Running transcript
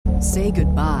Say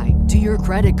goodbye to your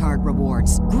credit card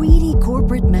rewards. Greedy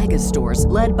corporate mega stores,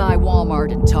 led by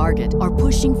Walmart and Target, are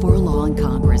pushing for a law in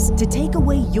Congress to take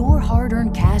away your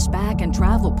hard-earned cash back and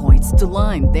travel points to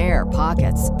line their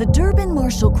pockets. The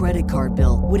Durbin-Marshall credit card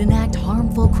bill would enact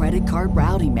harmful credit card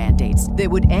routing mandates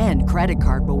that would end credit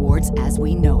card rewards as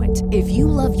we know it. If you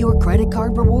love your credit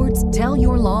card rewards, tell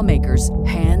your lawmakers,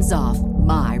 hands off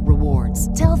my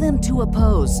rewards. Tell them to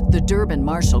oppose the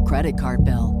Durbin-Marshall credit card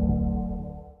bill.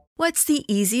 What's the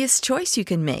easiest choice you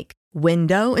can make?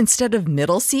 Window instead of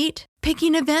middle seat?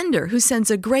 Picking a vendor who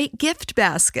sends a great gift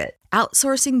basket?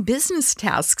 Outsourcing business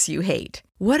tasks you hate?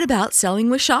 What about selling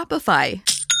with Shopify?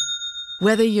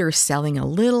 Whether you're selling a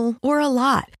little or a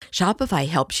lot, Shopify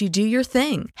helps you do your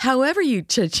thing, however you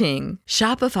cha-ching.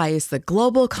 Shopify is the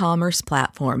global commerce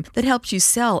platform that helps you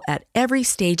sell at every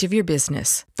stage of your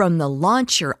business. From the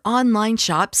launch your online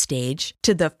shop stage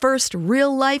to the first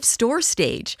real-life store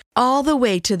stage, all the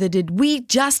way to the did we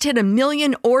just hit 1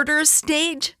 million orders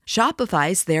stage.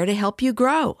 Shopify's there to help you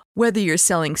grow. Whether you're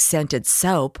selling scented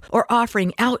soap or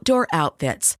offering outdoor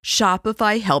outfits,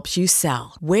 Shopify helps you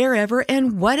sell. Wherever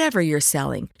and whatever you're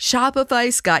selling,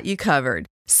 Shopify's got you covered.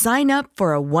 Sign up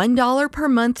for a $1 per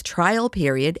month trial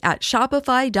period at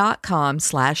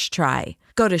shopify.com/try.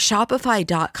 Go to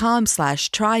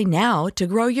shopify.com/try now to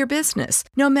grow your business,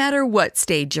 no matter what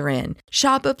stage you're in.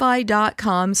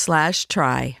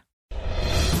 Shopify.com/try.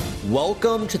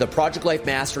 Welcome to the Project Life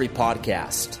Mastery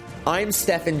Podcast. I'm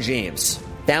Stephen James,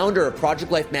 founder of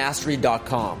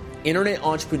ProjectLifeMastery.com, internet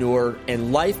entrepreneur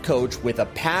and life coach with a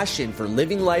passion for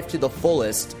living life to the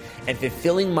fullest and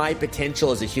fulfilling my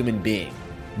potential as a human being.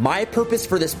 My purpose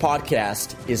for this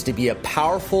podcast is to be a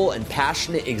powerful and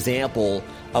passionate example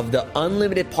of the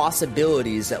unlimited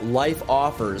possibilities that life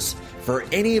offers for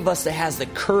any of us that has the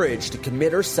courage to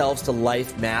commit ourselves to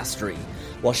life mastery,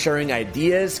 while sharing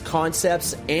ideas,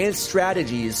 concepts, and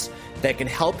strategies that can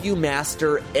help you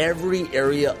master every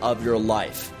area of your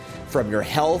life, from your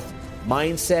health,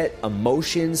 mindset,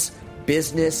 emotions,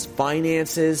 business,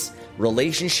 finances,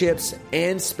 relationships,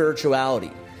 and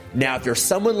spirituality. Now, if you're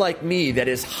someone like me that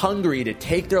is hungry to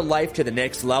take their life to the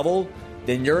next level,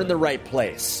 then you're in the right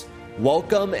place.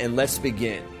 Welcome, and let's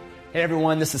begin. Hey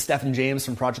everyone, this is Stephen James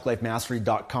from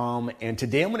ProjectLifeMastery.com, and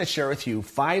today I'm going to share with you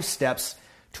 5 steps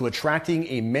to attracting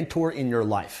a mentor in your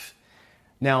life.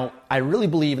 Now, I really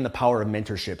believe in the power of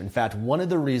mentorship. In fact, one of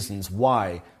the reasons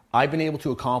why I've been able to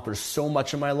accomplish so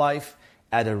much in my life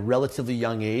at a relatively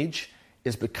young age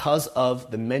is because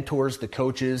of the mentors, the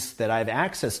coaches that I have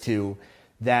access to,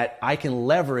 that I can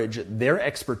leverage their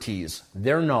expertise,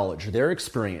 their knowledge, their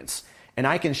experience, and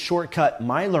I can shortcut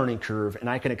my learning curve and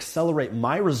I can accelerate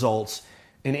my results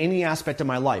in any aspect of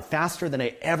my life faster than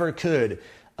I ever could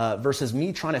versus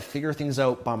me trying to figure things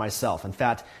out by myself. In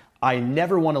fact, I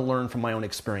never want to learn from my own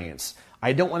experience.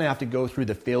 I don't want to have to go through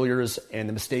the failures and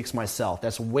the mistakes myself.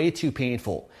 That's way too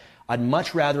painful. I'd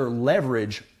much rather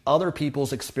leverage other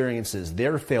people's experiences,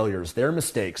 their failures, their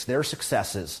mistakes, their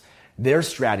successes, their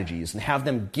strategies, and have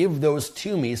them give those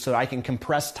to me so I can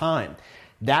compress time.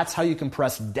 That's how you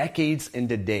compress decades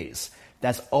into days.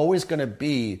 That's always going to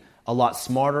be a lot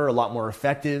smarter, a lot more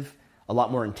effective, a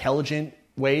lot more intelligent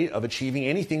way of achieving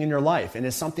anything in your life. And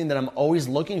it's something that I'm always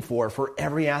looking for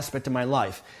every aspect of my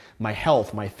life. My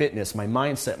health, my fitness, my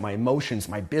mindset, my emotions,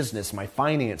 my business, my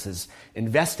finances,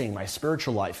 investing, my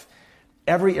spiritual life.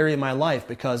 Every area of my life,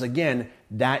 because again,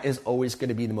 that is always going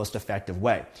to be the most effective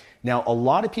way. Now, a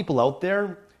lot of people out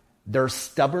there, they're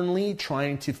stubbornly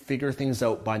trying to figure things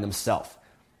out by themselves.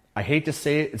 I hate to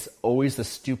say it, it's always the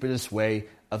stupidest way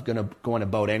of going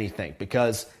about anything.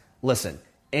 Because, listen,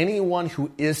 anyone who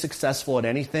is successful at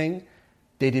anything,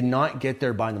 they did not get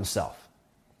there by themselves.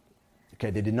 Okay,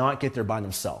 they did not get there by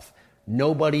themselves.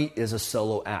 Nobody is a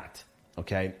solo act.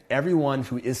 Okay, everyone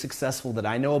who is successful that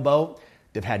I know about,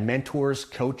 they've had mentors,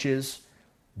 coaches,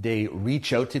 they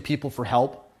reach out to people for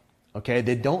help. Okay,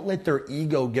 they don't let their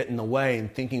ego get in the way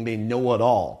and thinking they know it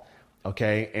all.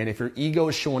 Okay, and if your ego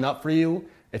is showing up for you,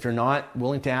 if you're not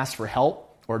willing to ask for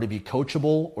help or to be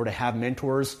coachable or to have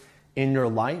mentors in your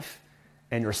life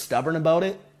and you're stubborn about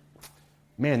it,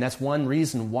 man, that's one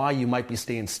reason why you might be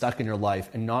staying stuck in your life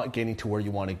and not getting to where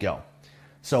you want to go.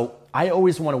 So I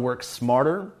always want to work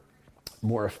smarter,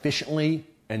 more efficiently,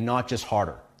 and not just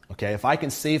harder. Okay, if I can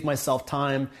save myself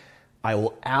time, I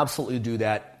will absolutely do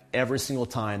that every single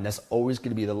time. That's always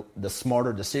going to be the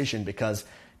smarter decision, because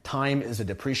time is a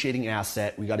depreciating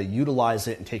asset. We got to utilize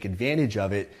it and take advantage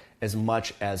of it as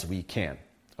much as we can.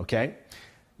 Okay?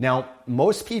 Now,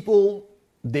 most people,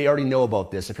 they already know about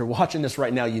this. If you're watching this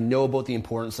right now, you know about the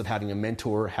importance of having a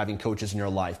mentor, having coaches in your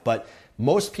life. But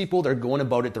most people, they're going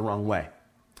about it the wrong way.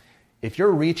 If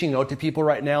you're reaching out to people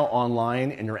right now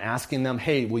online and you're asking them,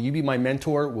 hey, will you be my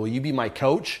mentor? Will you be my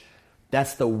coach?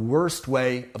 That's the worst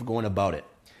way of going about it.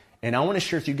 And I want to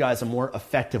share with you guys a more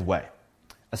effective way,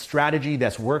 a strategy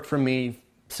that's worked for me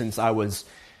since I was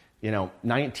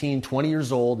 19, 20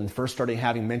 years old and first started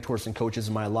having mentors and coaches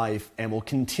in my life, and will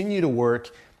continue to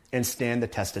work and stand the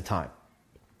test of time.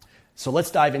 So let's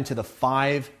dive into the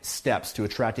 5 steps to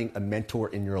attracting a mentor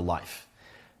in your life.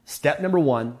 Step number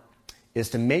 1 is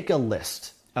to make a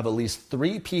list of at least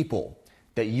 3 people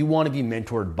that you want to be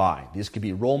mentored by. These could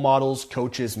be role models,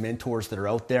 coaches, mentors that are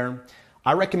out there.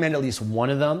 I recommend at least one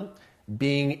of them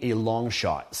being a long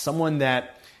shot, someone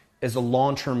that is a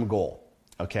long-term goal,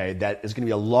 okay, that is going to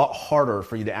be a lot harder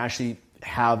for you to actually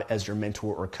have as your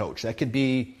mentor or coach. That could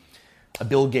be a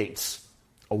Bill Gates,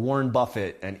 a Warren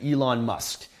Buffett, an Elon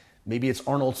Musk. Maybe it's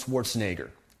Arnold Schwarzenegger,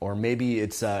 or maybe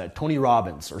it's Tony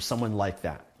Robbins or someone like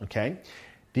that, okay?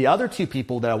 The other 2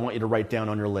 people that I want you to write down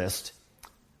on your list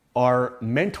are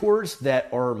mentors that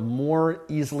are more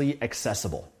easily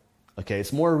accessible, okay?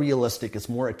 It's more realistic, it's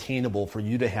more attainable for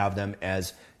you to have them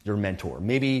as your mentor.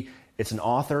 Maybe it's an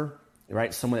author,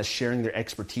 right? Someone that's sharing their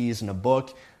expertise in a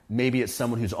book. Maybe it's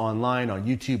someone who's online on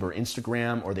YouTube or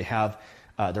Instagram, or they have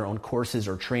their own courses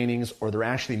or trainings, or they're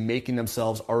actually making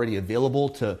themselves already available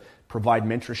to provide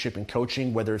mentorship and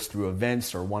coaching, whether it's through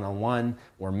events or one-on-one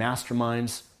or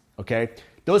masterminds, okay?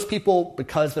 Those people,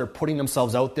 because they're putting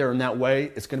themselves out there in that way,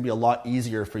 it's going to be a lot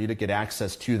easier for you to get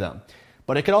access to them.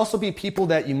 But it could also be people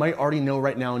that you might already know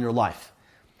right now in your life.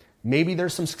 Maybe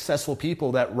there's some successful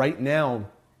people that right now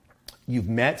you've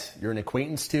met, you're an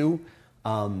acquaintance to,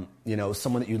 someone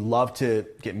that you'd love to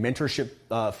get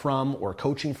mentorship from or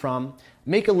coaching from.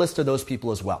 Make a list of those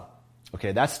people as well.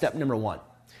 Okay, that's step number 1.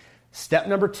 Step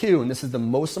number 2, and this is the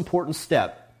most important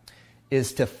step,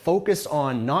 is to focus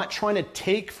on not trying to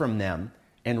take from them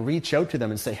and reach out to them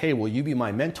and say, hey, will you be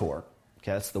my mentor?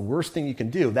 Okay, that's the worst thing you can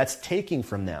do. That's taking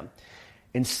from them.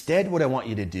 Instead, what I want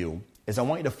you to do is I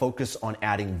want you to focus on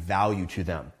adding value to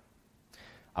them.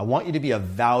 I want you to be a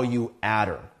value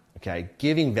adder, okay?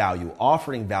 Giving value,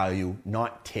 offering value,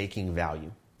 not taking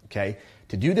value, okay?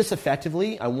 To do this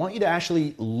effectively, I want you to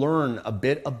actually learn a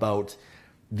bit about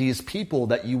these people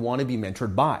that you want to be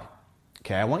mentored by,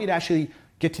 okay? I want you to actually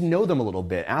get to know them a little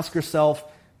bit. Ask yourself,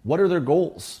 what are their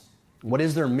goals? What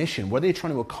is their mission? What are they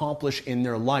trying to accomplish in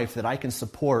their life that I can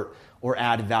support or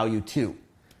add value to?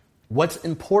 What's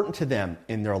important to them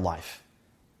in their life?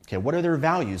 Okay, what are their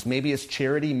values? Maybe it's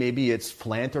charity, maybe it's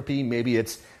philanthropy, maybe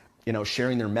it's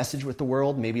sharing their message with the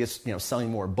world, maybe it's selling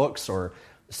more books or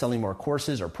selling more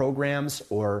courses or programs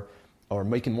or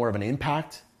making more of an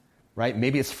impact, right?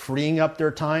 Maybe it's freeing up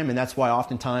their time, and that's why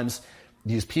oftentimes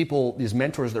these people, these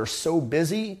mentors, they're so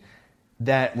busy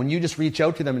that when you just reach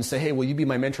out to them and say, hey, will you be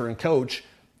my mentor and coach?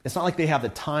 It's not like they have the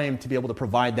time to be able to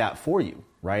provide that for you,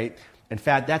 right? In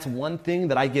fact, that's one thing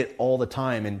that I get all the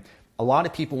time. And a lot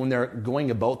of people, when they're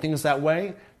going about things that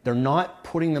way, they're not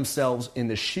putting themselves in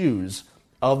the shoes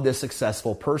of this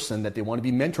successful person that they want to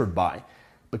be mentored by.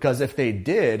 Because if they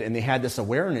did and they had this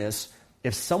awareness,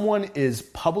 if someone is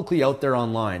publicly out there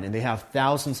online and they have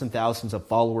thousands and thousands of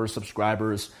followers,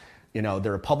 subscribers,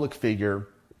 they're a public figure,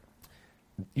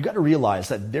 you got to realize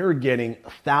that they're getting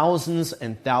thousands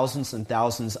and thousands and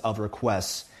thousands of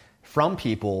requests from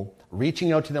people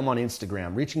reaching out to them on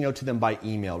Instagram, reaching out to them by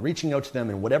email, reaching out to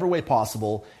them in whatever way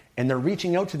possible, and they're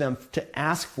reaching out to them to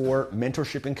ask for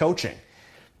mentorship and coaching.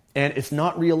 And it's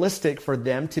not realistic for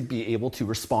them to be able to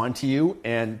respond to you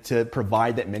and to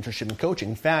provide that mentorship and coaching.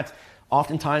 In fact,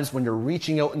 oftentimes when you're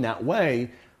reaching out in that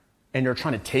way and you're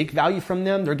trying to take value from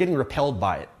them, they're getting repelled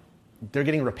by it. They're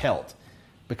getting repelled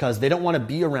because they don't want to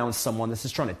be around someone that's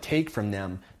just trying to take from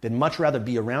them. They'd much rather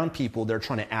be around people that are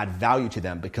trying to add value to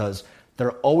them because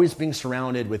they're always being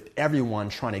surrounded with everyone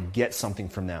trying to get something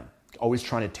from them, always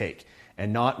trying to take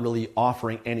and not really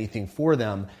offering anything for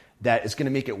them that is going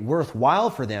to make it worthwhile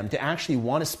for them to actually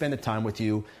want to spend the time with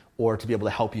you or to be able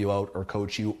to help you out or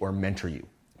coach you or mentor you,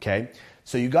 okay?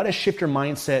 So you got to shift your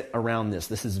mindset around this.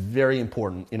 This is very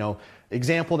important.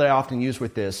 Example that I often use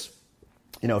with this,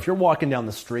 if you're walking down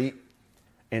the street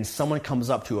and someone comes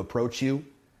up to approach you,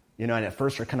 and at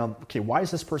first you're kind of, okay, why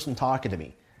is this person talking to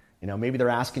me? Maybe they're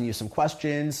asking you some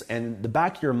questions, and the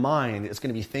back of your mind is going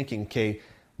to be thinking, okay,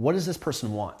 what does this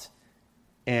person want?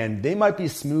 And they might be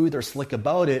smooth or slick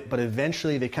about it, but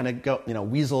eventually they kind of go,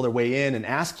 weasel their way in and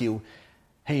ask you,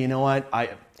 hey, you know what?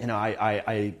 I'm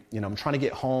trying to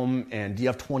get home, and do you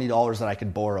have $20 that I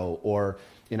could borrow? Or,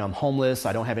 I'm homeless,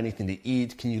 I don't have anything to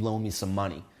eat. Can you loan me some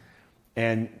money?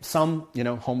 And some,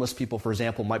 homeless people, for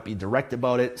example, might be direct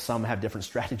about it. Some have different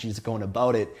strategies going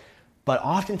about it. But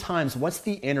oftentimes, what's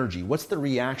the energy? What's the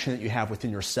reaction that you have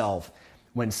within yourself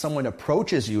when someone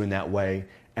approaches you in that way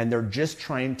and they're just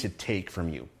trying to take from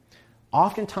you?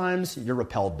 Oftentimes, you're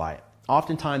repelled by it.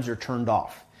 Oftentimes, you're turned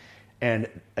off. And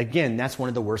again, that's one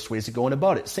of the worst ways of going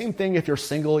about it. Same thing if you're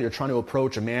single, you're trying to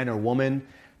approach a man or woman,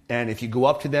 and if you go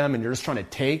up to them and you're just trying to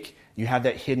take, you have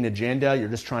that hidden agenda, you're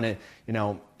just trying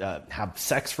to, have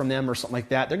sex from them or something like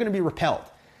that, they're going to be repelled.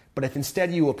 But if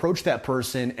instead you approach that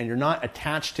person and you're not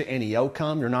attached to any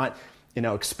outcome, you're not,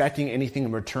 expecting anything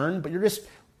in return, but you're just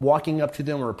walking up to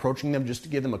them or approaching them just to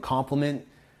give them a compliment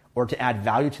or to add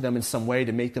value to them in some way,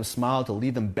 to make them smile, to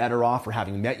leave them better off for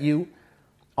having met you.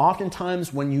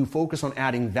 Oftentimes, when you focus on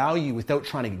adding value without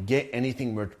trying to get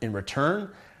anything in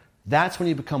return, that's when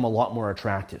you become a lot more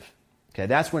attractive. Okay,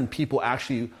 that's when people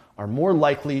actually are more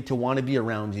likely to want to be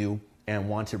around you and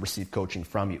want to receive coaching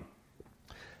from you.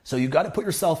 So you've got to put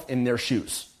yourself in their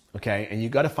shoes, okay? And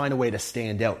you've got to find a way to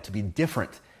stand out, to be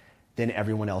different than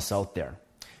everyone else out there.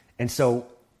 And so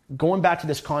going back to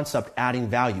this concept, adding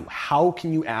value, how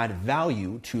can you add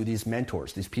value to these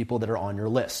mentors, these people that are on your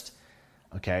list,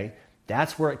 okay?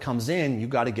 That's where it comes in.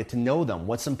 You've got to get to know them.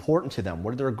 What's important to them?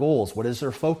 What are their goals? What is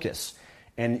their focus?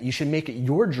 And you should make it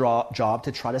your job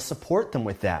to try to support them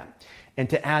with that and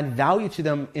to add value to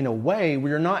them in a way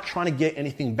where you're not trying to get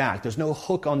anything back. There's no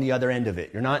hook on the other end of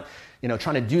it. You're not,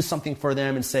 trying to do something for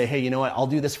them and say, hey, you know what? I'll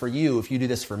do this for you if you do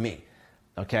this for me.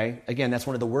 Okay? Again, that's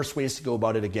one of the worst ways to go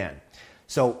about it again.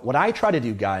 So what I try to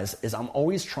do, guys, is I'm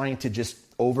always trying to just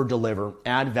over-deliver,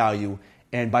 add value,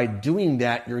 and by doing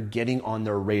that, you're getting on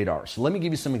their radar. So let me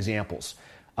give you some examples.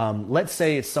 Let's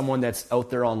say it's someone that's out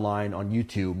there online on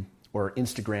YouTube or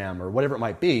Instagram or whatever it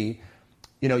might be.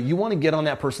 You want to get on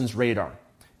that person's radar.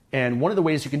 And one of the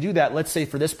ways you can do that, let's say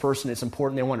for this person, it's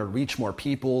important, they want to reach more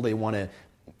people, they want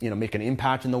to make an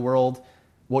impact in the world.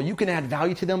 Well, you can add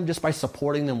value to them just by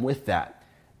supporting them with that.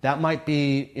 That might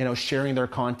be, sharing their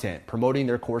content, promoting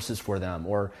their courses for them,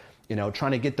 or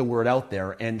trying to get the word out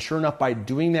there. And sure enough, by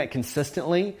doing that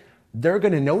consistently, they're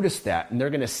going to notice that and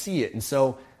they're going to see it. And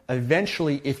so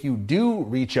eventually, if you do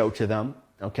reach out to them,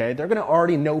 okay, they're going to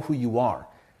already know who you are.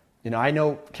 I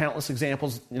know countless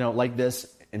examples, like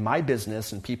this in my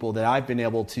business and people that I've been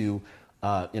able to,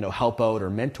 help out or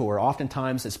mentor.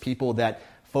 Oftentimes, it's people that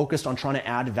focused on trying to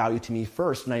add value to me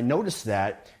first. And I noticed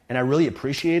that and I really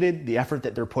appreciated the effort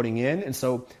that they're putting in. And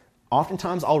so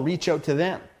oftentimes I'll reach out to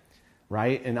them,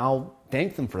 right? And I'll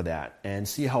thank them for that and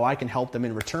see how I can help them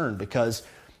in return. Because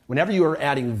whenever you are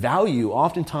adding value,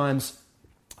 oftentimes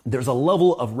there's a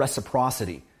level of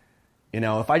reciprocity.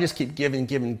 If I just keep giving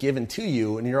to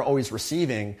you and you're always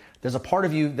receiving, there's a part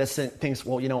of you that thinks,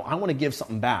 well, I want to give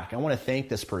something back. I want to thank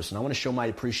this person. I want to show my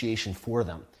appreciation for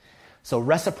them. So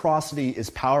reciprocity is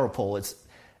powerful. It's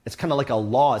kind of like a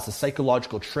law. It's a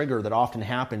psychological trigger that often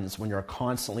happens when you're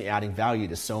constantly adding value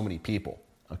to so many people,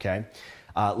 okay?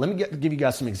 Let me give you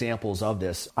guys some examples of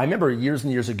this. I remember years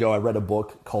and years ago, I read a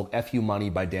book called F.U. Money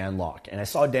by Dan Lok, and I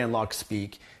saw Dan Lok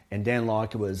speak, and Dan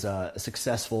Lok was a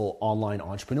successful online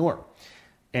entrepreneur.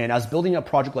 And I was building up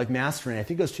Project Life Mastery, and I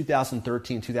think it was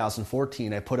 2013,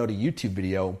 2014, I put out a YouTube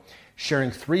video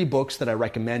sharing 3 books that I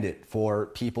recommended for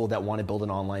people that want to build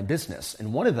an online business.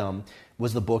 And one of them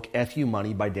was the book F.U.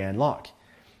 Money by Dan Lok.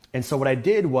 And so what I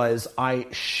did was I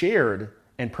shared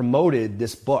and promoted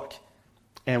this book.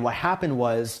 And what happened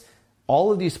was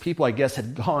all of these people, I guess,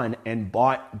 had gone and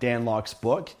bought Dan Lok's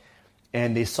book,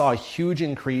 and they saw a huge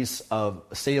increase of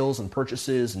sales and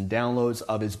purchases and downloads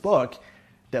of his book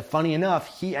that, funny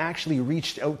enough, he actually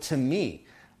reached out to me.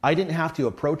 I didn't have to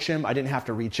approach him. I didn't have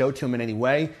to reach out to him in any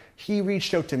way. He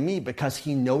reached out to me because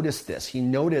he noticed this. He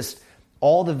noticed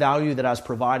all the value that I was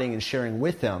providing and sharing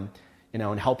with him,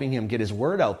 and helping him get his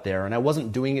word out there. And I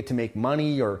wasn't doing it to make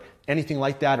money or anything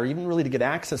like that, or even really to get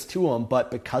access to him. But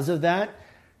because of that,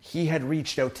 he had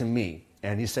reached out to me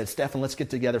and he said, Stefan, let's get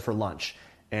together for lunch.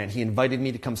 And he invited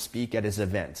me to come speak at his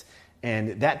event.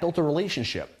 And that built a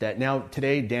relationship that now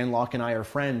today Dan Lok and I are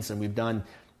friends, and we've done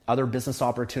other business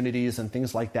opportunities and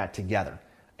things like that together.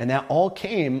 And that all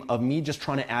came of me just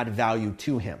trying to add value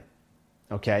to him.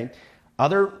 Okay?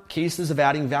 Other cases of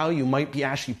adding value might be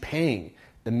actually paying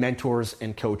the mentors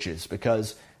and coaches,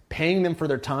 because paying them for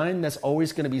their time, that's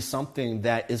always going to be something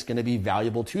that is going to be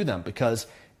valuable to them, because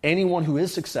anyone who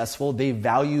is successful, they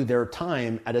value their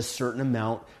time at a certain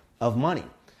amount of money.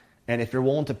 And if you're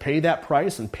willing to pay that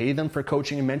price and pay them for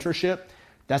coaching and mentorship,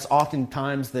 that's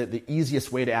oftentimes the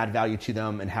easiest way to add value to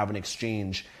them and have an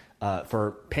exchange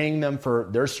for paying them for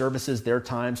their services, their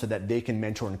time, so that they can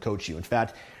mentor and coach you. In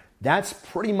fact, that's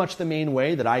pretty much the main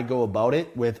way that I go about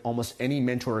it with almost any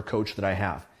mentor or coach that I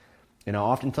have.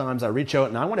 Oftentimes I reach out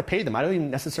and I want to pay them. I don't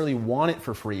even necessarily want it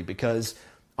for free, because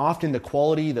often the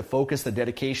quality, the focus, the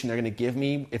dedication they're going to give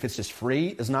me, if it's just free,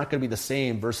 is not going to be the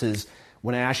same versus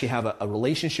when I actually have a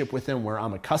relationship with them where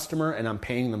I'm a customer and I'm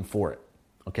paying them for it.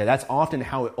 Okay, that's often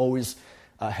how it always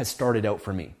has started out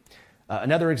for me.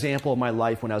 Another example of my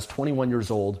life, when I was 21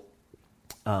 years old,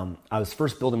 I was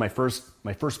first building my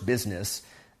first business.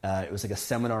 It was like a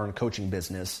seminar and coaching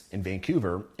business in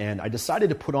Vancouver, and I decided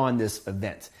to put on this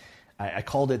event. I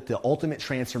called it the Ultimate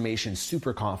Transformation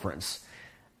Super Conference,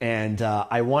 and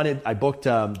I booked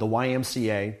the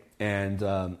YMCA,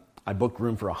 and I booked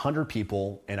room for 100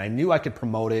 people, and I knew I could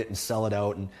promote it and sell it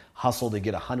out and hustle to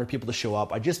get 100 people to show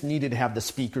up. I just needed to have the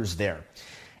speakers there.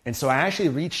 And so I actually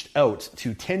reached out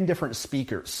to 10 different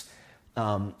speakers,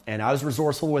 and I was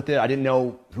resourceful with it. I didn't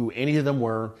know who any of them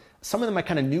were. Some of them I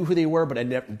kind of knew who they were, but I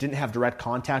didn't have direct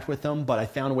contact with them, but I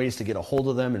found ways to get a hold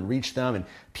of them and reach them, and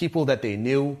people that they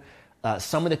knew.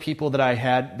 Some of the people that I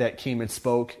had that came and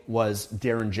spoke was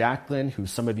Darren Jacklin, who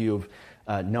some of you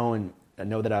have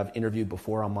know that I've interviewed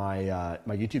before on my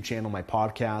YouTube channel, my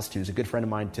podcast, who's a good friend of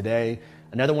mine today.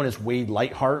 Another one is Wade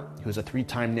Lightheart, who's a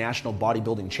 3-time national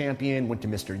bodybuilding champion, went to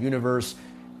Mr. Universe,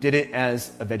 did it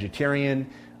as a vegetarian.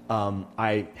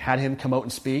 I had him come out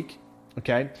and speak,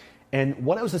 okay? And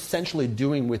what I was essentially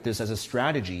doing with this as a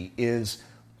strategy is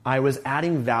I was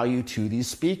adding value to these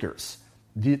speakers.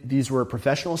 These were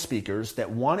professional speakers that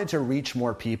wanted to reach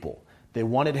more people. They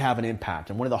wanted to have an impact.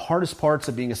 And one of the hardest parts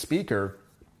of being a speaker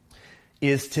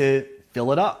is to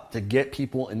fill it up, to get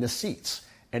people in the seats,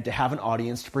 and to have an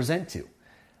audience to present to.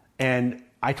 And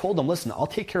I told them, listen, I'll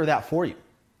take care of that for you.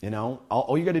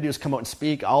 All you got to do is come out and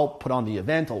speak. I'll put on the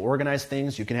event. I'll organize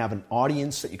things. You can have an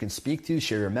audience that you can speak to,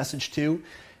 share your message to.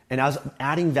 And I was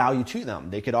adding value to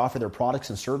them. They could offer their products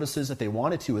and services if they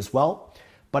wanted to as well.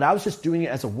 But I was just doing it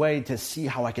as a way to see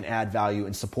how I can add value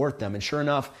and support them. And sure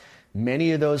enough,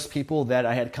 many of those people that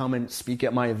I had come and speak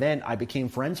at my event, I became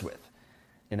friends with.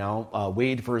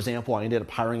 Wade, for example, I ended up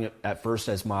hiring at first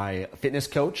as my fitness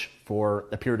coach for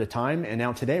a period of time. And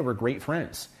now today we're great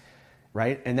friends,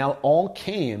 right? And that all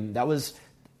came, that was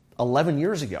 11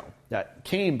 years ago. That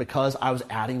came because I was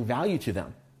adding value to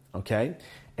them, okay?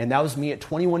 And that was me at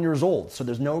 21 years old. So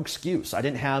there's no excuse. I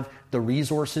didn't have the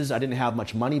resources. I didn't have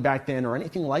much money back then or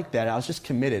anything like that. I was just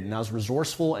committed, and I was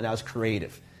resourceful, and I was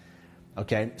creative.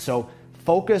 Okay? So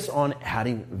focus on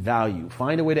adding value.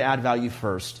 Find a way to add value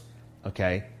first.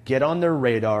 Okay? Get on their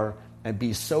radar and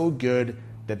be so good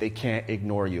that they can't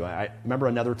ignore you. I remember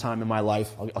another time in my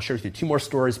life, I'll share with you 2 more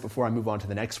stories before I move on to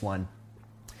the next one.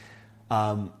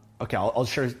 I'll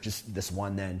share just this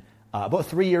one then. About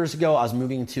 3 years ago, I was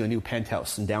moving to a new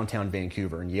penthouse in downtown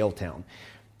Vancouver in Yaletown.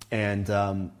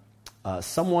 And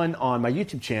someone on my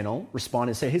YouTube channel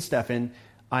responded and said, hey, Stefan,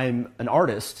 I'm an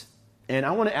artist and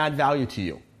I want to add value to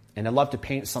you. And I'd love to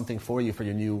paint something for you for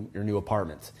your new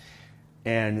apartment.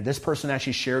 And this person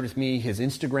actually shared with me his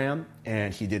Instagram,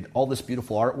 and he did all this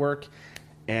beautiful artwork.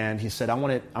 And he said, I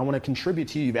want to contribute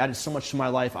to you. You've added so much to my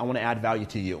life. I want to add value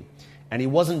to you. And he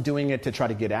wasn't doing it to try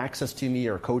to get access to me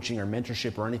or coaching or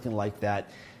mentorship or anything like that.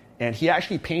 And he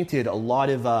actually painted a lot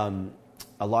of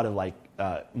like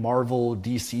Marvel,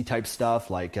 DC type stuff,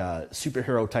 like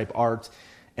superhero type art.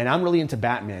 And I'm really into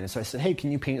Batman. And so I said, hey,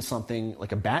 can you paint something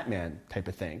like a Batman type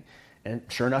of thing? And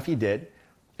sure enough, he did.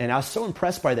 And I was so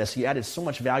impressed by this. He added so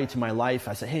much value to my life.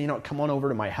 I said, hey, come on over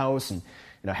to my house. And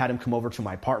had him come over to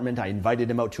my apartment. I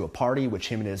invited him out to a party, which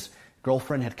him and his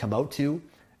girlfriend had come out to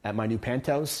at my new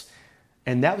penthouse.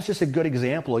 And that was just a good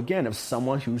example, again, of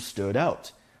someone who stood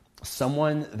out.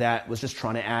 Someone that was just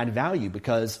trying to add value,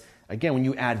 because, again, when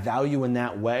you add value in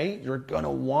that way, you're going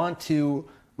to want to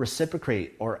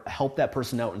reciprocate or help that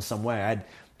person out in some way. I had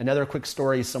another quick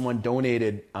story. Someone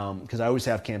donated, because I always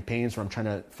have campaigns where I'm trying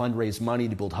to fundraise money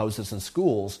to build houses and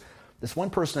schools. This one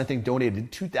person, I think,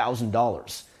 donated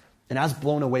 $2,000. And I was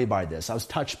blown away by this. I was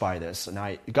touched by this. And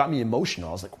it got me emotional.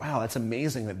 I was like, wow, that's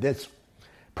amazing that this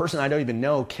person I don't even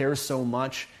know cares so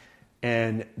much.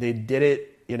 And they did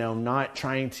it, not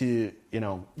trying to,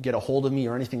 get a hold of me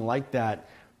or anything like that.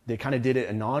 They kind of did it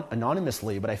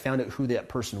anonymously, but I found out who that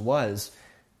person was.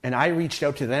 And I reached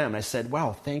out to them. I said,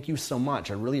 wow, thank you so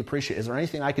much. I really appreciate it. Is there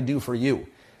anything I could do for you?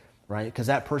 Right? Because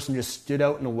that person just stood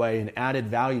out in a way and added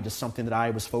value to something that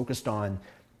I was focused on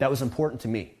that was important to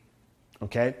me.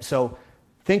 Okay? So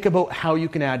think about how you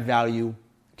can add value.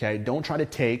 Okay? Don't try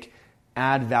to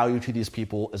add value to these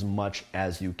people as much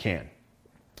as you can.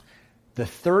 The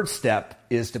third step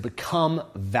is to become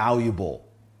valuable.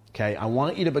 Okay? I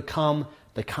want you to become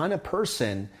the kind of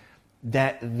person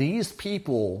that these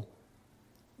people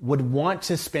would want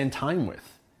to spend time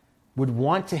with. would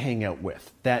want to hang out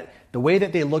with. That the way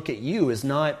that they look at you is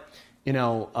not,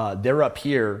 they're up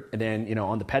here and then,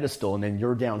 on the pedestal, and then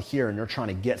you're down here and you're trying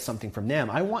to get something from them.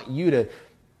 I want you to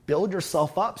build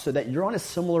yourself up so that you're on a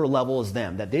similar level as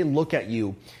them, that they look at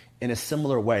you in a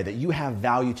similar way, that you have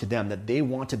value to them, that they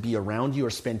want to be around you or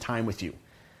spend time with you.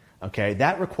 Okay,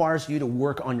 that requires you to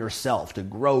work on yourself, to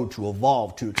grow, to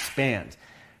evolve, to expand,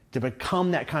 to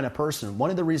become that kind of person. One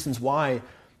of the reasons why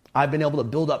I've been able to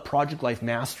build up Project Life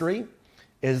Mastery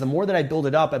is the more that I build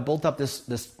it up, I built up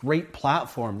this great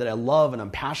platform that I love and I'm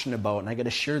passionate about, and I get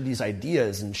to share these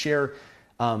ideas and share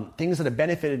things that have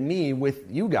benefited me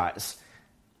with you guys.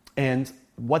 And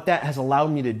what that has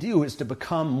allowed me to do is to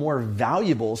become more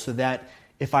valuable so that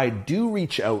if I do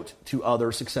reach out to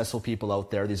other successful people out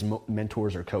there, these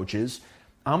mentors or coaches,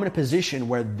 I'm in a position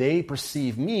where they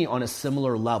perceive me on a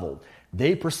similar level.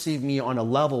 They perceive me on a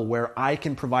level where I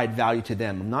can provide value to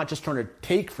them. I'm not just trying to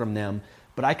take from them,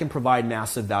 but I can provide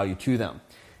massive value to them.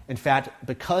 In fact,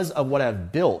 because of what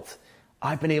I've built,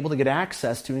 I've been able to get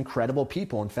access to incredible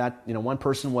people. In fact, one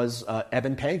person was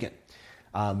Evan Pagan.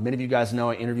 Many of you guys know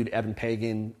I interviewed Evan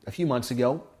Pagan a few months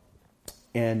ago.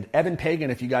 And Evan Pagan,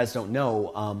 if you guys don't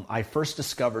know, I first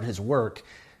discovered his work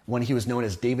when he was known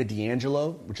as David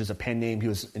D'Angelo, which is a pen name. He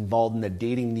was involved in the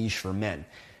dating niche for men.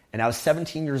 And I was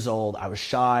 17 years old. I was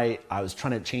shy. I was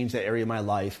trying to change that area of my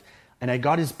life. And I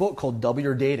got his book called Double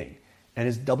Your Dating. And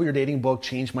his Double Your Dating book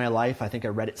changed my life. I think I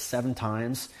read it 7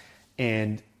 times.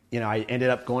 And I ended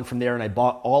up going from there and I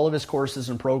bought all of his courses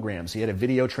and programs. He had a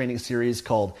video training series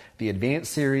called the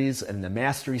Advanced Series and the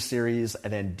Mastery Series,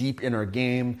 and then Deep Inner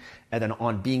Game, and then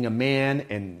on being a man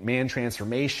and man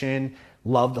transformation,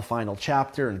 Love the Final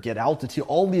Chapter, and Get Altitude.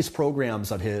 All these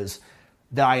programs of his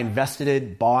that I invested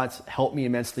in, bought, helped me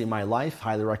immensely in my life.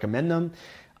 Highly recommend them.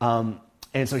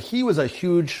 And so he was a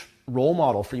huge role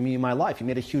model for me in my life. He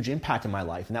made a huge impact in my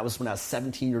life. And that was when I was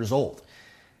 17 years old.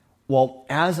 Well,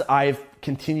 as I've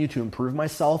continued to improve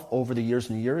myself over the years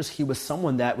and years, he was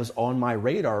someone that was on my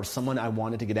radar, someone I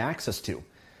wanted to get access to.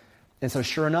 And so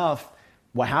sure enough,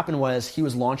 what happened was he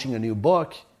was launching a new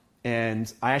book,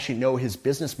 and I actually know his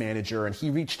business manager, and he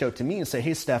reached out to me and said,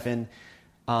 "Hey, Stefan,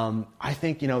 I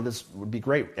think, this would be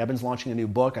great. Evan's launching a new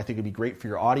book. I think it'd be great for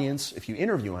your audience if you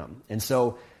interview him." And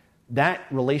so that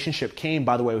relationship came,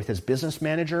 by the way, with his business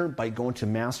manager by going to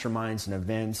masterminds and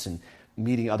events and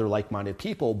meeting other like-minded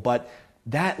people. But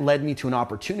that led me to an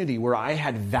opportunity where I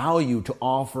had value to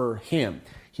offer him.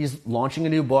 He's launching a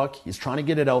new book. He's trying to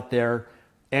get it out there.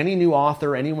 Any new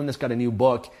author, anyone that's got a new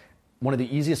book, one of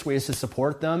the easiest ways to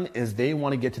support them is they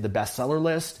want to get to the bestseller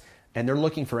list, and they're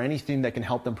looking for anything that can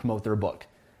help them promote their book.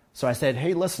 So I said,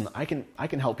 "Hey, listen, I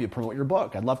can help you promote your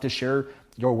book. I'd love to share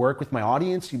your work with my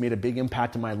audience. You made a big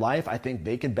impact in my life. I think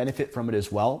they can benefit from it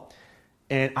as well."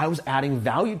 And I was adding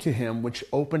value to him, which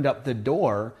opened up the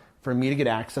door for me to get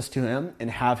access to him and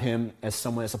have him as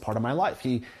someone as a part of my life.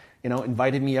 He,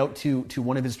 invited me out to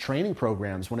one of his training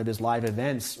programs, one of his live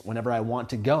events, whenever I want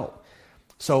to go.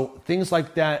 So things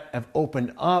like that have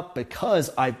opened up because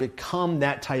I've become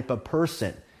that type of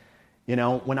person.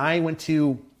 When I went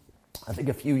to, I think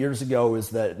a few years ago, it was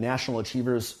the National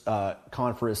Achievers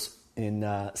Conference in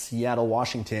Seattle,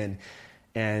 Washington,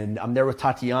 and I'm there with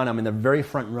Tatiana. I'm in the very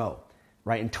front row.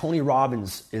 Right? And Tony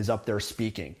Robbins is up there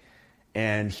speaking.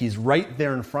 And he's right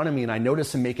there in front of me, and I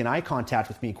notice him making eye contact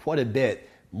with me quite a bit,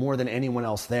 more than anyone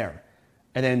else there.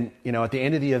 And then, at the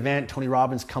end of the event, Tony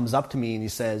Robbins comes up to me and he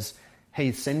says,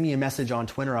 "Hey, send me a message on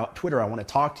Twitter. I want to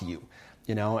talk to you."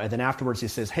 And then afterwards he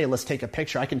says, "Hey, let's take a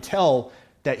picture." I can tell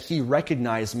that he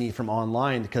recognized me from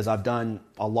online because I've done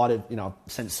a lot of,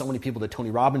 sent so many people to Tony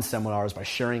Robbins seminars by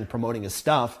sharing, promoting his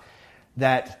stuff.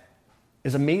 That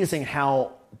is amazing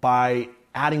how by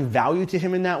adding value to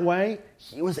him in that way,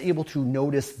 he was able to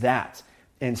notice that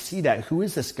and see that, who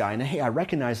is this guy? And hey, I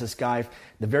recognize this guy,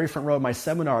 the very front row of my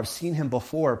seminar. I've seen him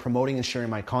before promoting and sharing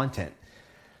my content.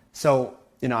 So,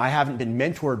 I haven't been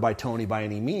mentored by Tony by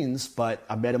any means, but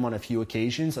I met him on a few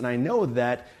occasions, and I know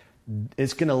that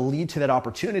it's going to lead to that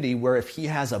opportunity where if he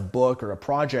has a book or a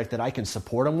project that I can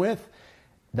support him with,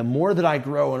 the more that I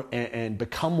grow and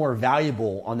become more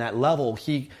valuable on that level,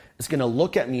 he is going to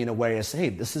look at me in a way as, "Hey,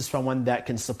 this is someone that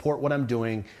can support what I'm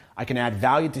doing. I can add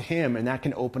value to him," and that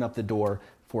can open up the door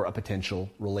for a potential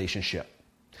relationship.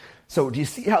 So do you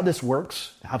see how this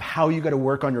works? Of how you got to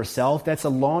work on yourself? That's a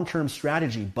long-term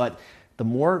strategy, but the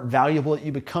more valuable that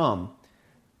you become,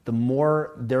 the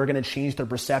more they're going to change their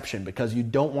perception, because you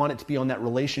don't want it to be on that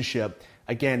relationship,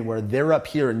 again, where they're up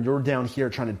here and you're down here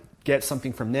trying to get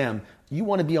something from them. You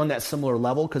want to be on that similar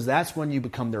level, because that's when you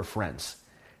become their friends.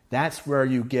 That's where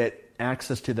you get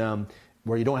access to them,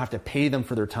 where you don't have to pay them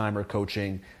for their time or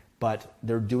coaching. but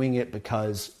they're doing it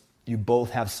because you both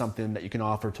have something that you can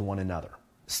offer to one another.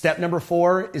 Step number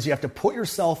 4 is you have to put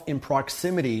yourself in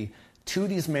proximity to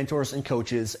these mentors and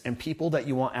coaches and people that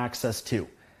you want access to.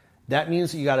 That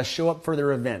means you got to show up for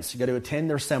their events. You got to attend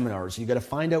their seminars. You got to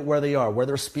find out where they are, where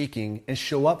they're speaking, and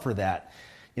show up for that.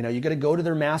 You got to go to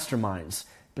their masterminds,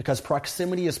 because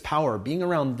proximity is power. Being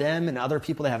around them and other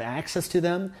people that have access to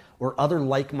them, or other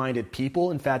like-minded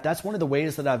people. In fact, that's one of the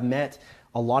ways that I've met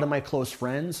a lot of my close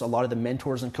friends, a lot of the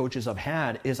mentors and coaches I've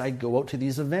had, is I go out to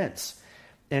these events.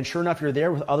 And sure enough, you're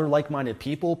there with other like-minded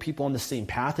people on the same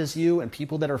path as you, and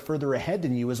people that are further ahead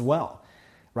than you as well,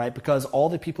 right? Because all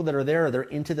the people that are there, they're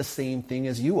into the same thing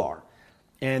as you are.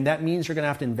 And that means you're going to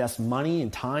have to invest money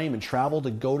and time and travel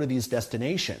to go to these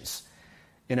destinations,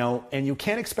 and you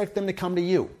can't expect them to come to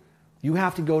you. You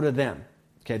have to go to them.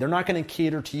 Okay, they're not going to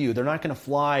cater to you. They're not going to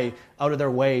fly out of their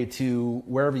way to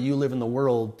wherever you live in the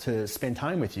world to spend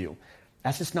time with you.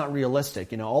 That's just not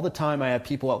realistic. All the time I have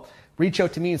people reach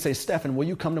out to me and say, Stefan, will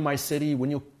you come to my city?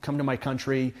 When you come to my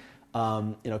country?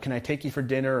 Can I take you for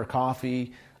dinner or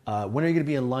coffee? When are you going to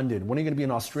be in London? When are you going to be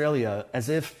in Australia? As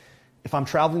if I'm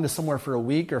traveling to somewhere for a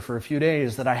week or for a few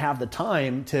days, that I have the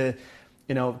time to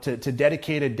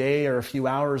dedicate a day or a few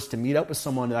hours to meet up with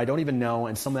someone that I don't even know,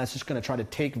 and someone that's just going to try to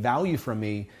take value from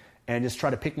me and just try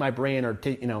to pick my brain, or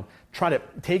try to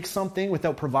take something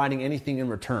without providing anything in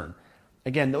return.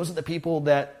 Again, those are the people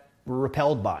that we're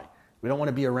repelled by. We don't want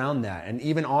to be around that. And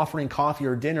even offering coffee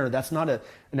or dinner, that's not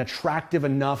an attractive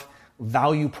enough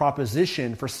value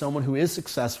proposition for someone who is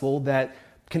successful that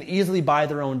can easily buy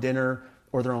their own dinner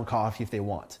or their own coffee if they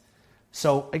want.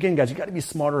 So again, guys, you got to be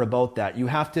smarter about that. You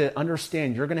have to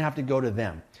understand you're going to have to go to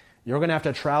them. You're going to have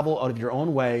to travel out of your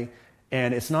own way.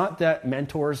 And it's not that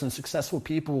mentors and successful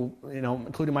people,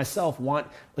 including myself, I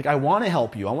want to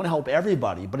help you. I want to help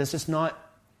everybody, but it's just not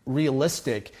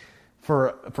realistic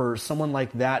for someone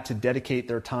like that to dedicate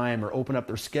their time or open up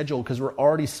their schedule, because we're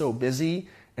already so busy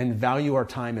and value our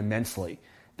time immensely.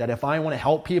 That if I want to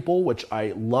help people, which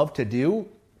I love to do,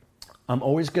 I'm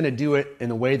always going to do it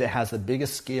in a way that has the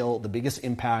biggest scale, the biggest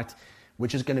impact,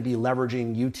 which is going to be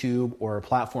leveraging YouTube or a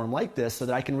platform like this so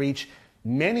that I can reach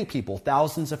many people,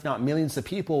 thousands, if not millions of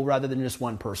people, rather than just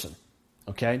one person.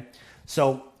 Okay?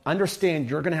 So understand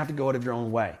you're going to have to go out of your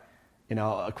own way.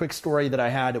 A quick story that I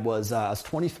had was I was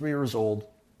 23 years old.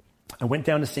 I went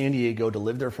down to San Diego to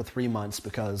live there for 3 months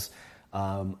because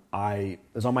I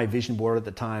was on my vision board at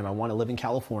the time. I want to live in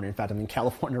California. In fact, I'm in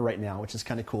California right now, which is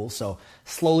kind of cool. So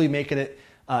slowly making it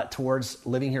towards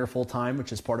living here full time,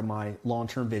 which is part of my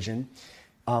long-term vision.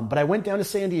 But I went down to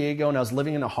San Diego, and I was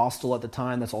living in a hostel at the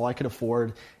time. That's all I could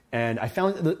afford. And I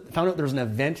found out there was an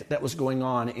event that was going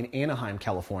on in Anaheim,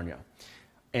 California.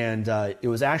 And it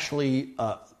was actually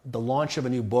the launch of a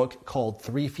new book called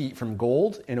 3 Feet from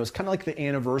Gold. And it was kind of like the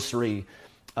anniversary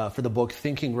for the book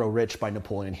Think and Grow Rich by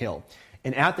Napoleon Hill.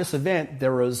 And at this event,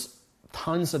 there was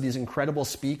tons of these incredible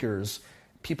speakers,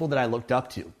 people that I looked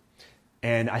up to.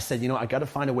 And I said, I got to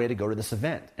find a way to go to this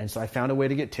event. And so I found a way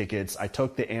to get tickets. I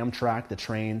took the Amtrak, the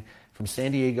train from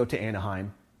San Diego to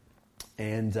Anaheim.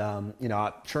 And,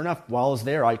 sure enough, while I was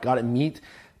there, I got to meet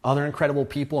other incredible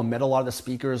people and met a lot of the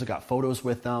speakers. I got photos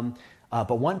with them.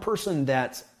 But one person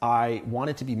that I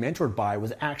wanted to be mentored by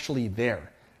was actually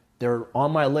there. They're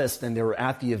on my list, and they were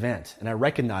at the event. And I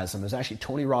recognized them. It was actually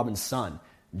Tony Robbins' son,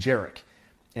 Jarek.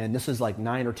 And this was like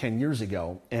 9 or 10 years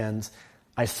ago. And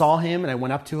I saw him, and I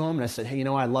went up to him, and I said, hey,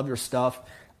 I love your stuff.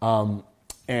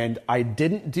 And I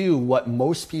didn't do what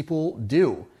most people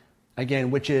do, again,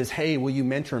 which is, hey, will you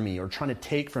mentor me? Or trying to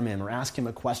take from him or ask him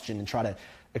a question and try to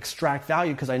extract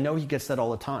value, because I know he gets that all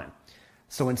the time.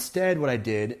 So instead, what I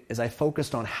did is I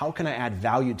focused on how can I add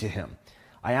value to him.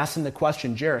 I asked him the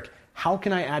question, Jarek, how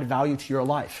can I add value to your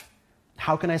life?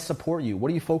 How can I support you? What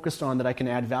are you focused on that I can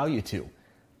add value to?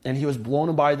 And he was blown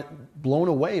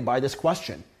away by this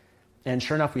question. And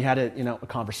sure enough, we had a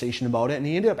conversation about it. And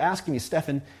he ended up asking me,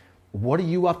 Stefan, what are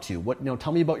you up to?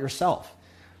 Tell me about yourself.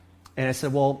 And I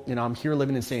said, well, I'm here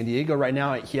living in San Diego right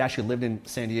now. He actually lived in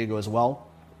San Diego as well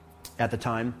at the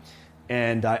time.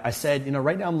 And I said,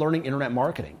 right now I'm learning internet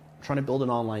marketing. I'm trying to build an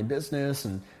online business,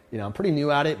 and I'm pretty new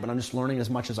at it, but I'm just learning as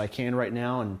much as I can right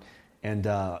now. And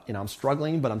I'm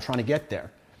struggling, but I'm trying to get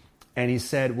there. And he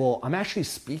said, well, I'm actually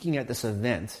speaking at this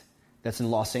event that's in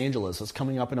Los Angeles. It's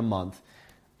coming up in a month.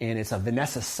 And it's a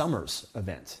Vanessa Summers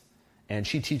event. And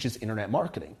she teaches internet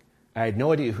marketing. I had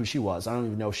no idea who she was. I don't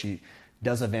even know if she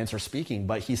does events or speaking.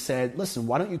 But he said, listen,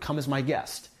 why don't you come as my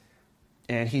guest?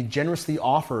 And he generously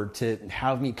offered to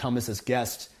have me come as his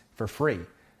guest for free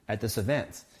at this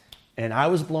event. And I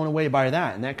was blown away by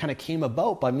that. And that kind of came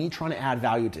about by me trying to add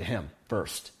value to him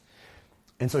first.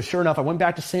 And so sure enough, I went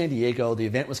back to San Diego. The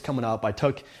event was coming up. I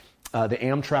took the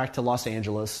Amtrak to Los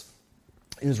Angeles.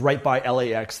 It was right by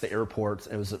LAX, the airport.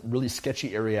 It was a really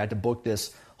sketchy area. I had to book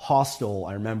this hostel,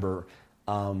 I remember,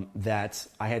 that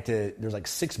I had to, there's like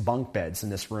 6 bunk beds in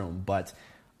this room, but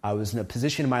I was in a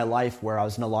position in my life where I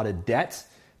was in a lot of debt,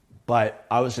 but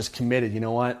I was just committed. You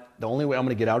know what? The only way I'm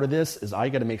going to get out of this is I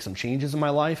got to make some changes in my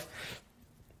life.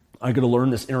 I got to learn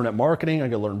this internet marketing. I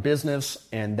got to learn business,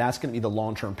 and that's going to be the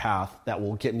long-term path that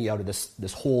will get me out of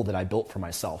this hole that I built for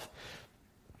myself.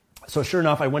 So sure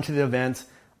enough, I went to the event,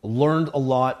 learned a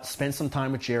lot, spent some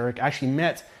time with Jarek. I actually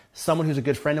met someone who's a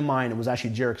good friend of mine and was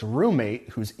actually Jarek's roommate,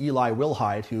 who's Eli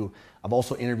Wilhide, who I've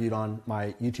also interviewed on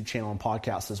my YouTube channel and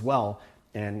podcast as well,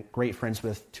 and great friends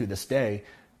with to this day.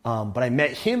 But I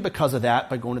met him because of that,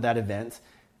 by going to that event.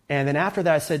 And then after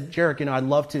that, I said, Jarek, I'd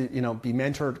love to, be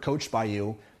mentored, coached by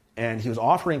you. And he was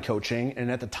offering coaching,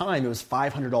 and at the time, it was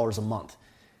 $500 a month.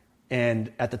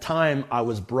 And at the time, I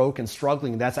was broke and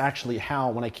struggling. That's actually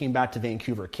how, when I came back to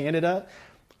Vancouver, Canada,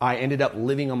 I ended up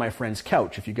living on my friend's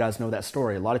couch. If you guys know that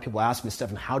story, a lot of people ask me,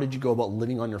 Stefan, how did you go about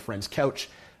living on your friend's couch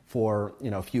for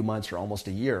a few months or almost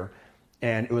a year?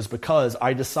 And it was because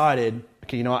I decided,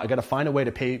 okay, I got to find a way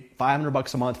to pay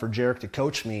 $500 a month for Jarek to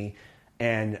coach me,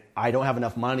 and I don't have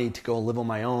enough money to go live on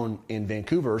my own in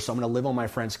Vancouver, so I'm going to live on my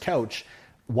friend's couch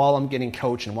while I'm getting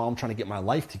coached and while I'm trying to get my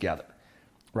life together,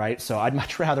 right? So I'd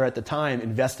much rather at the time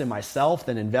invest in myself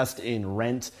than invest in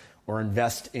rent or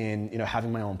invest in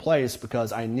having my own place,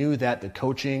 because I knew that the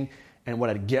coaching and what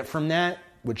I'd get from that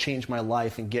would change my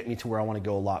life and get me to where I want to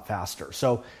go a lot faster.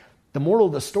 So the moral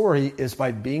of the story is,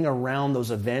 by being around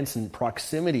those events and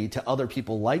proximity to other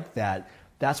people like that,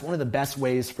 that's one of the best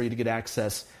ways for you to get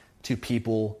access to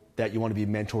people that you want to be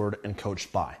mentored and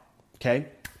coached by, okay?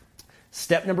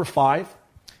 Step number 5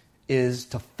 is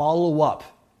to follow up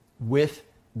with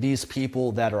these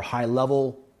people that are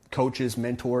high-level coaches,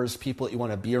 mentors, people that you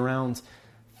want to be around.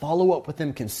 Follow up with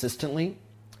them consistently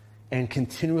and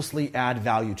continuously add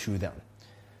value to them.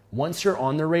 Once you're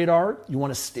on their radar, you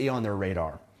want to stay on their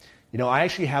radar. I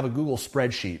actually have a Google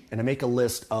spreadsheet, and I make a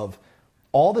list of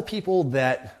all the people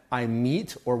that I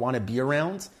meet or want to be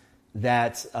around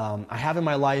that I have in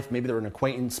my life. Maybe they're an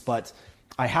acquaintance, but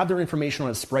I have their information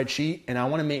on a spreadsheet, and I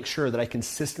want to make sure that I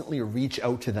consistently reach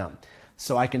out to them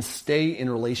so I can stay in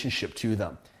relationship to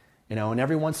them. And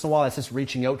every once in a while, that's just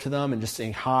reaching out to them and just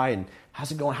saying hi and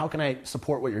how's it going? How can I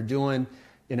support what you're doing?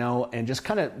 And just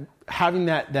kind of having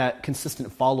that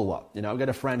consistent follow-up. I've got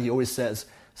a friend, he always says,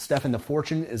 Stefan, the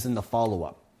fortune is in the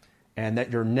follow-up, and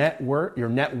that your net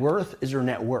worth is your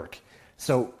network.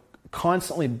 So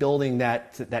constantly building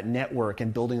that network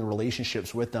and building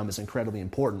relationships with them is incredibly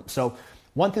important. So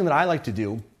one thing that I like to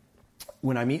do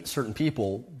when I meet certain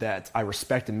people that I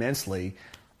respect immensely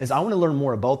is I want to learn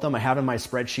more about them. I have in my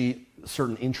spreadsheet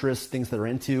certain interests, things that they're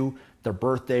into, their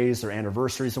birthdays, their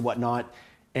anniversaries and whatnot.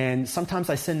 And sometimes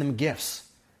I send them gifts.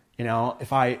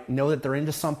 If I know that they're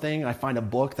into something, I find a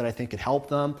book that I think could help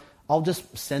them, I'll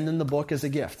just send them the book as a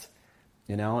gift.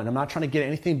 And I'm not trying to get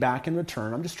anything back in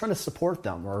return. I'm just trying to support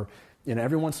them. Or,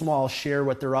 every once in a while I'll share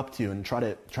what they're up to and try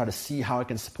to see how I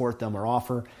can support them or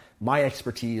offer my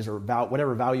expertise or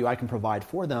whatever value I can provide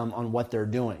for them on what they're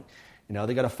doing.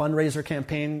 They got a fundraiser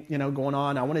campaign, going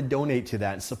on. I want to donate to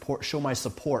that and show my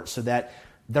support so that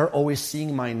they're always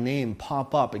seeing my name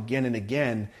pop up again and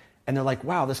again. And they're like,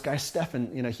 wow, this guy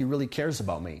Stefan, he really cares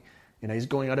about me. He's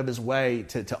going out of his way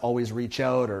to always reach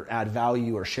out or add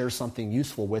value or share something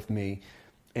useful with me.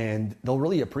 And they'll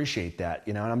really appreciate that,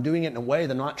 and I'm doing it in a way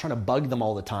that I'm not trying to bug them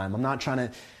all the time. I'm not trying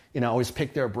to, always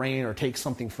pick their brain or take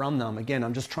something from them. Again,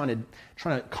 I'm just trying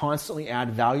to constantly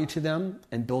add value to them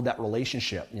and build that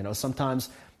relationship. Sometimes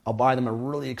I'll buy them a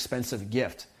really expensive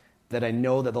gift that I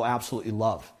know that they'll absolutely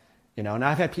love. And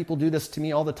I've had people do this to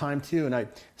me all the time too. And I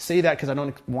say that because I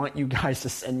don't want you guys to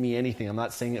send me anything. I'm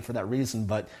not saying it for that reason,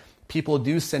 but people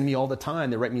do send me all the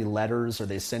time. They write me letters, or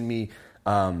they send me,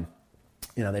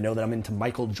 they know that I'm into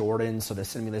Michael Jordan, so they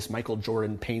send me this Michael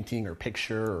Jordan painting or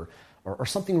picture or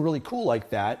something really cool like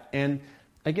that. And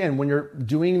again, when you're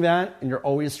doing that and you're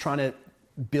always trying to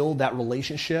build that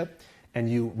relationship and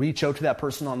you reach out to that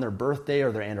person on their birthday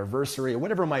or their anniversary or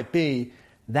whatever it might be,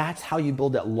 that's how you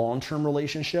build that long-term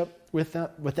relationship with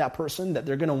that person, that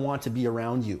they're going to want to be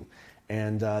around you,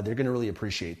 and they're going to really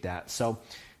appreciate that. So,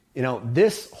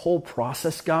 this whole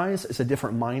process, guys, is a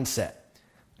different mindset.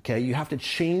 Okay, you have to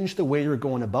change the way you're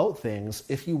going about things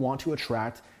if you want to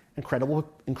attract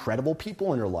incredible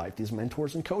people in your life, these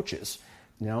mentors and coaches.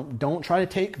 Don't try to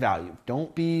take value.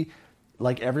 Don't be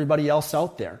like everybody else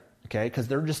out there, okay? Because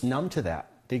they're just numb to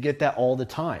that. They get that all the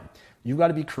time. You've got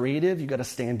to be creative. You've got to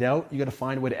stand out. You've got to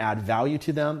find a way to add value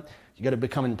to them. You got to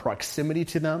become in proximity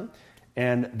to them.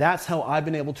 And that's how I've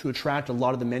been able to attract a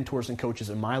lot of the mentors and coaches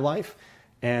in my life.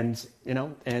 And,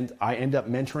 and I end up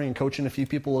mentoring and coaching a few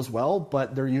people as well,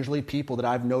 but they're usually people that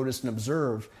I've noticed and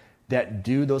observed that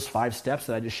do those 5 steps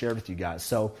that I just shared with you guys.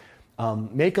 So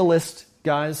make a list,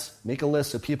 guys. Make a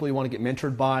list of people you want to get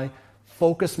mentored by.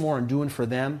 Focus more on doing for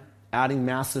them, adding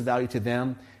massive value to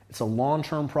them. It's a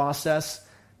long-term process,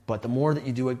 but the more that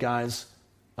you do it, guys,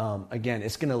 again,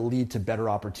 it's going to lead to better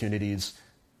opportunities,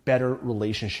 better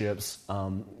relationships,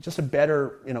 just a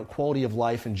better quality of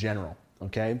life in general,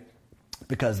 okay?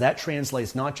 Because that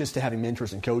translates not just to having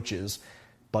mentors and coaches,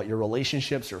 but your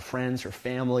relationships, your friends, your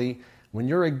family. When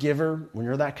you're a giver, when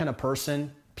you're that kind of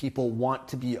person, people want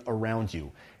to be around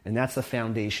you. And that's the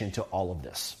foundation to all of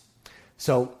this.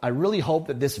 So I really hope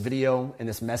that this video and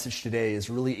this message today is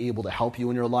really able to help you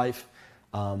in your life.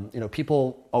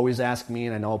 People always ask me,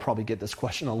 and I know I'll probably get this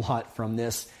question a lot from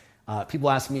this. People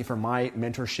ask me for my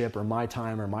mentorship or my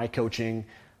time or my coaching.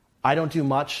 I don't do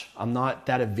much. I'm not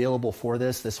that available for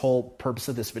this. This whole purpose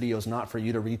of this video is not for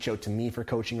you to reach out to me for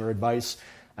coaching or advice.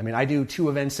 I mean, I do 2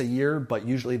 events a year, but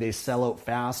usually they sell out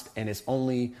fast, and it's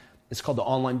called the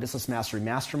Online Business Mastery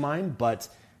Mastermind. But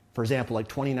for example, like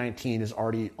 2019 is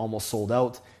already almost sold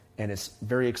out, and it's a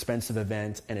very expensive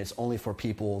event, and it's only for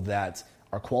people that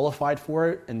are qualified for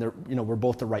it, and we're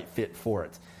both the right fit for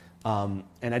it. And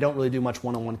I don't really do much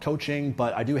one-on-one coaching,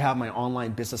 but I do have my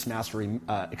Online Business Mastery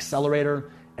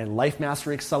Accelerator and Life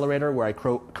Mastery Accelerator, where I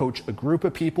coach a group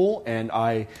of people, and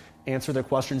I answer their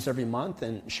questions every month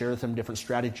and share with them different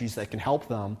strategies that can help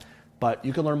them. But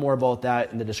you can learn more about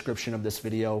that in the description of this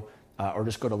video, or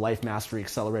just go to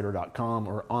lifemasteryaccelerator.com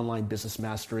or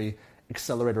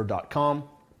onlinebusinessmasteryaccelerator.com.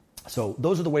 So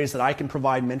those are the ways that I can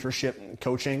provide mentorship and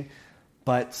coaching.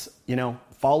 But,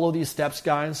 follow these steps,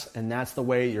 guys, and that's the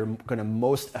way you're going to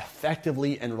most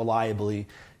effectively and reliably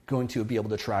going to be able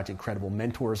to attract incredible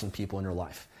mentors and people in your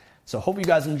life. So hope you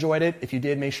guys enjoyed it. If you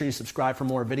did, make sure you subscribe for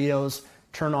more videos.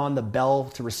 Turn on the bell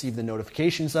to receive the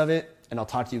notifications of it, and I'll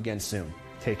talk to you again soon.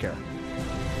 Take care.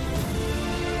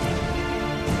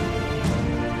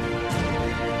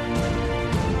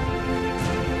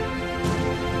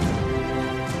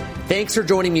 Thanks for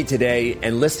joining me today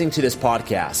and listening to this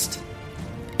podcast.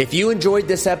 If you enjoyed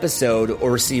this episode or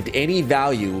received any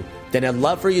value, then I'd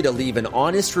love for you to leave an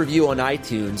honest review on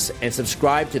iTunes and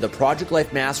subscribe to the Project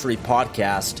Life Mastery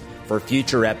podcast for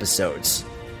future episodes.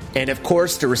 And of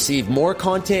course, to receive more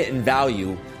content and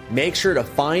value, make sure to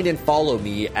find and follow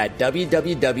me at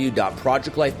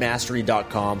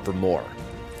www.projectlifemastery.com for more.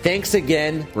 Thanks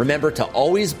again. Remember to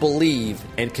always believe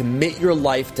and commit your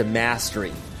life to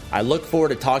mastery. I look forward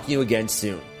to talking to you again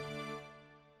soon.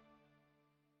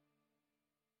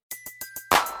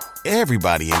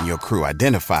 Everybody in your crew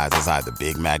identifies as either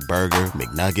Big Mac Burger,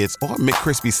 McNuggets, or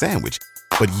McCrispy Sandwich.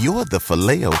 But you're the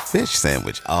Filet-O-Fish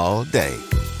Sandwich all day.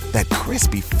 That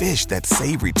crispy fish, that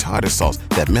savory tartar sauce,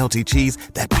 that melty cheese,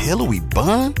 that pillowy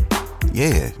bun.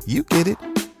 Yeah, you get it.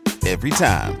 Every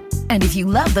time. And if you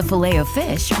love the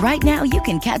Filet-O-Fish, right now you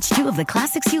can catch 2 of the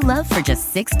classics you love for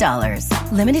just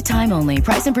 $6. Limited time only.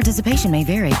 Price and participation may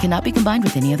vary. Cannot be combined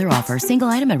with any other offer. Single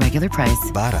item at regular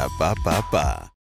price. Ba-da-ba-ba-ba.